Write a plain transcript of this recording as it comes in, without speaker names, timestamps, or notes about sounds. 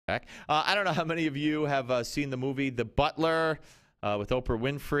back. I don't know how many of you have seen the movie The Butler with Oprah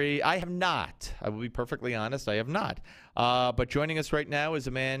Winfrey. I have not. I will be perfectly honest. I have not. But joining us right now is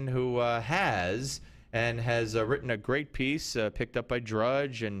a man who has written a great piece picked up by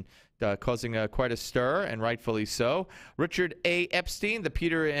Drudge and causing quite a stir, and rightfully so. Richard A. Epstein, the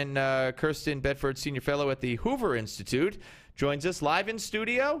Peter and Kirsten Bedford Senior Fellow at the Hoover Institute, joins us live in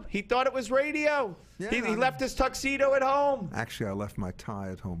studio. He thought it was radio. Yeah, he left his tuxedo at home. Actually, I left my tie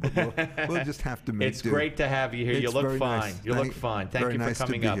at home, but we'll just have to make It's do. Great to have you here. You look fine. Nice. You look fine. Thank you nice for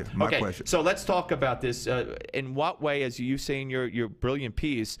coming to be up. Here. My okay, pleasure. so let's talk about this. In what way, as you say in your brilliant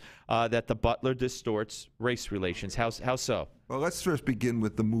piece, that the Butler distorts race relations? How so? Well, let's first begin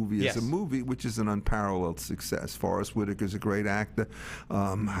with the movie. Yes. As a movie, which is an unparalleled success. Forrest Whitaker's a great actor.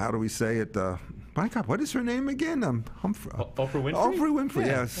 How do we say it? My God, what is her name again? Oprah Winfrey? Oprah Winfrey,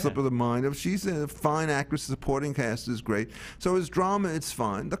 Yeah, slip of the mind. She's a fine actress. The supporting cast is great. So as drama, it's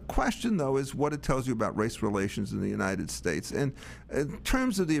fine. The question, though, is what it tells you about race relations in the United States. And in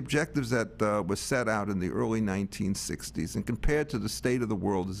terms of the objectives that were set out in the early 1960s and compared to the state of the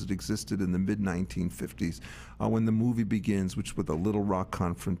world as it existed in the mid-1950s, when the movie begins, which with a Little Rock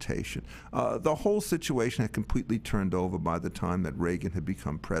confrontation. The whole situation had completely turned over by the time that Reagan had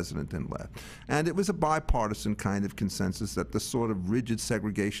become president and left. And it was a bipartisan kind of consensus that the sort of rigid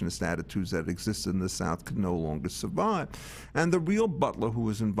segregationist attitudes that existed in the South could no longer survive. And the real Butler who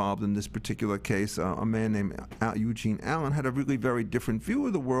was involved in this particular case, a man named Eugene Allen, had a really very different view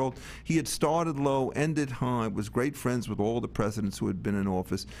of the world. He had started low, ended high, was great friends with all the presidents who had been in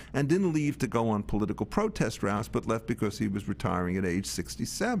office, and didn't leave to go on political protest routes, but left because he was retiring at age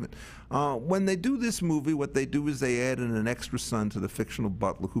 67. When they do this movie, what they do is they add in an extra son to the fictional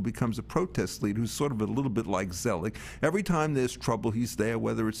Butler, who becomes a protest leader, who's sort of a little bit like Zelig. Every time there's trouble, he's there,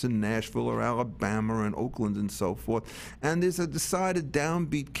 whether it's in Nashville or Alabama or in Oakland and so forth. And there's a decided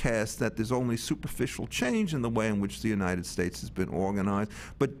downbeat cast that there's only superficial change in the way in which the United States has been organized,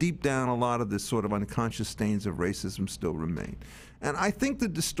 but deep down a lot of this sort of unconscious stains of racism still remain. And I think the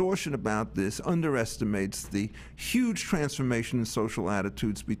distortion about this underestimates the huge transformation in social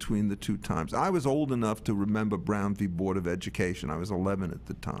attitudes between the two times. I was old enough to remember Brown v. Board of Education. I was 11 at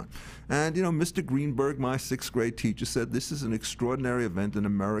the time. And, you know, Mr. Greenberg, my sixth grade teacher, said this is an extraordinary event in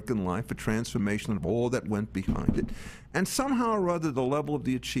American life, a transformation of all that went behind it. And somehow or other, the level of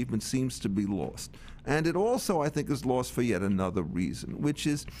the achievement seems to be lost. And it also, I think, is lost for yet another reason, which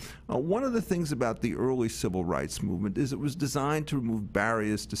is one of the things about the early civil rights movement is it was designed to remove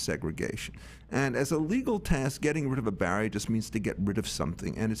barriers to segregation. And as a legal task, getting rid of a barrier just means to get rid of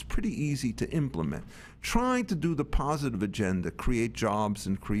something, and it's pretty easy to implement. Trying to do the positive agenda, create jobs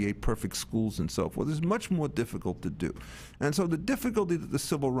and create perfect schools and so forth, is much more difficult to do. And so the difficulty that the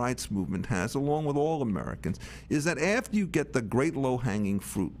civil rights movement has, along with all Americans, is that after you get the great low-hanging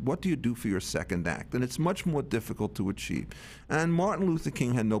fruit, what do you do for your second act? And it's much more difficult to achieve. And Martin Luther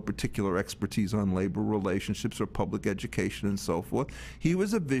King had no particular expertise on labor relationships or public education and so forth. He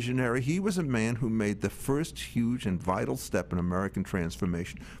was a visionary. He was a man who made the first huge and vital step in American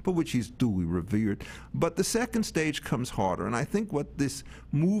transformation, for which he's duly revered. But the second stage comes harder, and I think what this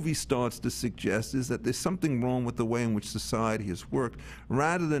movie starts to suggest is that there's something wrong with the way in which society has worked,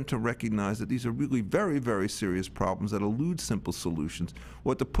 rather than to recognize that these are really very, very serious problems that elude simple solutions,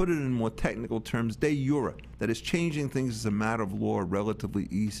 or to put it in more technical terms, de jure, that is changing things as a matter of law relatively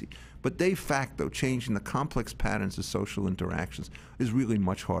easy. But de facto, changing the complex patterns of social interactions is really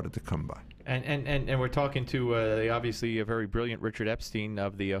much harder to come by. And we're talking to obviously a very brilliant Richard Epstein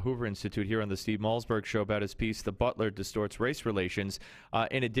of the Hoover Institute here on the Steve Malzberg Show about his piece, The Butler Distorts Race Relations.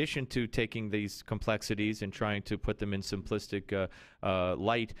 In addition to taking these complexities and trying to put them in simplistic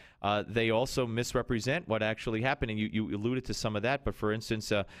light, they also misrepresent what actually happened. And you alluded to some of that, but for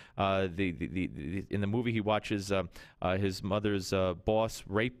instance, in the movie he watches his mother's boss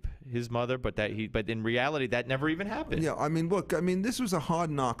rape his mother, but in reality that never even happened. Yeah, I mean, look, this was a hard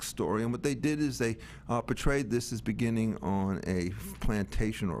knock story, and what they did is they portrayed this as beginning on a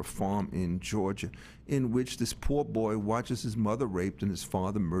plantation or a farm in Georgia, in which this poor boy watches his mother raped and his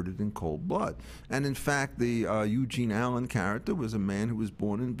father murdered in cold blood. And in fact, the Eugene Allen character was a man who was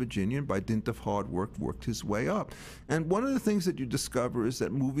born in Virginia and by dint of hard work worked his way up. And one of the things that you discover is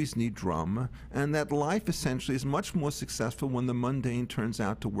that movies need drama, and that life essentially is much more successful when the mundane turns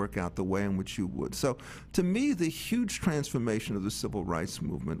out to work out the way in which you would. So to me, the huge transformation of the civil rights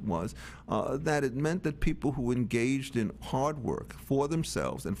movement was that it meant that people who engaged in hard work for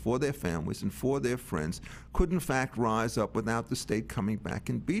themselves and for their families and for their friends could in fact rise up without the state coming back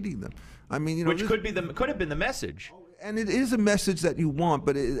and beating them. Which could have been the message. And it is a message that you want,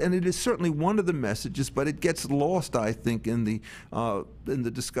 and it is certainly one of the messages, but it gets lost, I think, in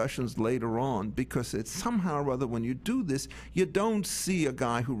the discussions later on, because it's somehow or other, when you do this, you don't see a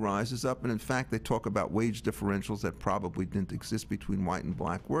guy who rises up, and in fact, they talk about wage differentials that probably didn't exist between white and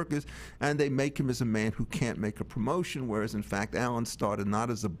black workers, and they make him as a man who can't make a promotion, whereas in fact, Allen started not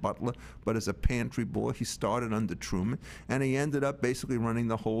as a butler, but as a pantry boy. He started under Truman, and he ended up basically running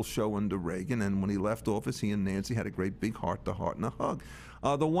the whole show under Reagan, and when he left office, he and Nancy had a great big heart-to-heart and a hug.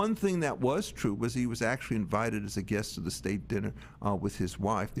 The one thing that was true was he was actually invited as a guest to the state dinner with his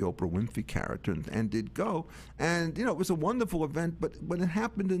wife, the Oprah Winfrey character, and did go. And, you know, it was a wonderful event, but what had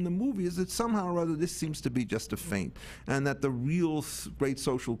happened in the movie is that somehow or other this seems to be just a feint, and that the real great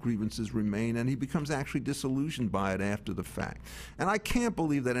social grievances remain, and he becomes actually disillusioned by it after the fact. And I can't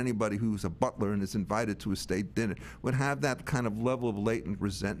believe that anybody who's a butler and is invited to a state dinner would have that kind of level of latent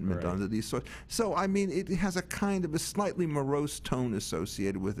resentment under these sorts. So, I mean, it has a kind of a slightly morose tone associated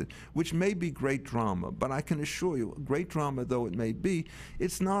with it, which may be great drama, but I can assure you, great drama though it may be,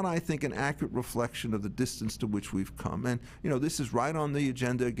 it's not, I think, an accurate reflection of the distance to which we've come. And, you know, this is right on the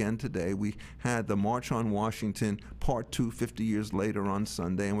agenda again today. We had the March on Washington, Part 2, 50 years later on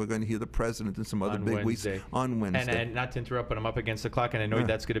Sunday, and we're going to hear the President and some other big weeks on Wednesday. And not to interrupt, but I'm up against the clock, and I know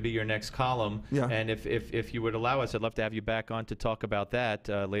that's going to be your next column. Yeah. And if you would allow us, I'd love to have you back on to talk about that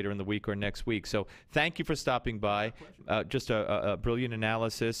later in the week or next week. So thank you for stopping by. Just a brilliant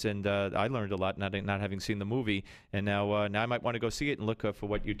analysis, and I learned a lot not having seen the movie, and now I might want to go see it and look for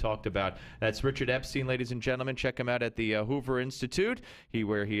what you talked about. That's Richard Epstein, ladies and gentlemen. Check him out at the Hoover Institute,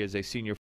 where he is a senior